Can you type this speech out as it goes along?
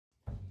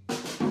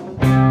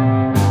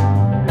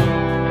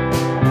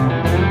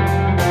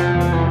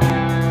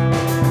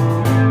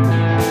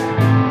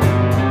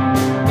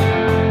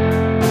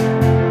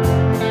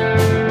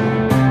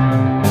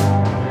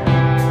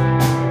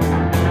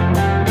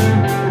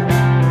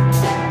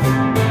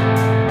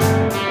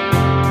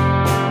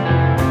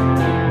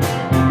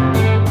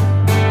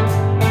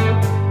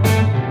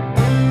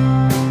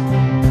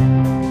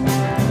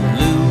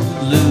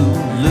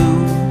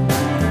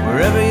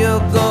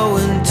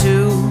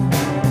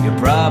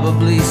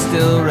probably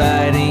still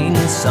writing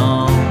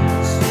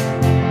songs.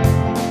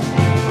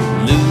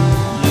 Lou,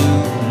 Lou,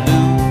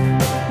 Lou,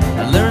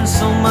 I learned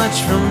so much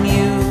from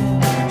you,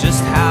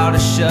 just how to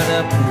shut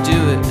up and do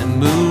it and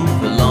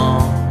move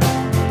along.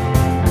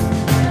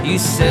 You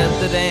said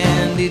that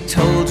Andy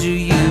told you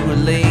you were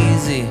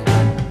lazy,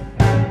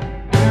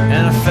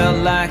 and I felt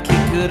like he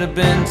could have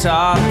been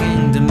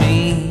talking to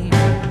me.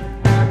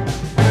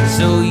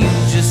 So you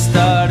just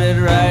started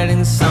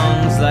writing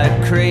songs like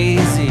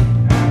crazy,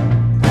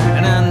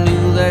 and I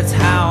knew that's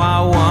how I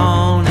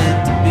wanted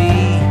to be.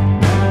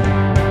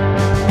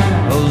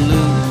 Oh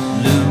Lou,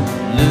 Lou,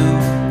 Lou,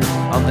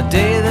 on the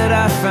day that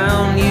I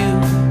found you,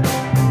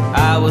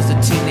 I was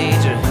a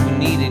teenager who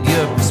needed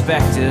your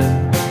perspective.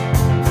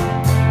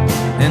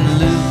 And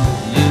Lou,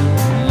 Lou,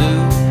 Lou,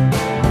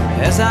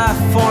 as I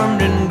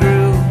formed and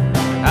grew,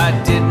 I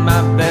did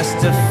my best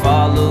to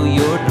follow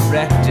your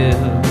directive.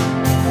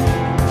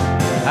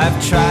 I've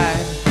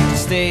tried to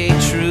stay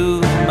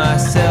true to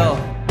myself,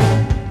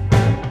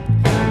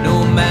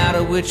 no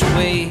matter which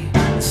way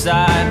the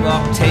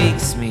sidewalk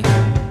takes me.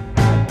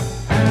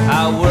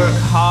 I work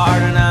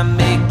hard and I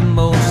make the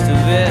most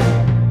of it,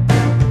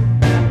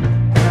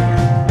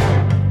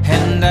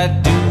 and I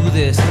do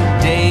this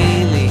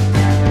daily.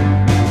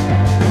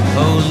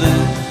 Oh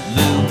Lou,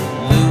 Lou,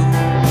 Lou,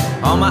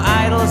 all my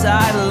idols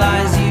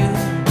idolize you,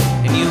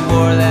 and you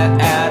wore that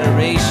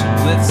adoration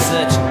with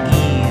such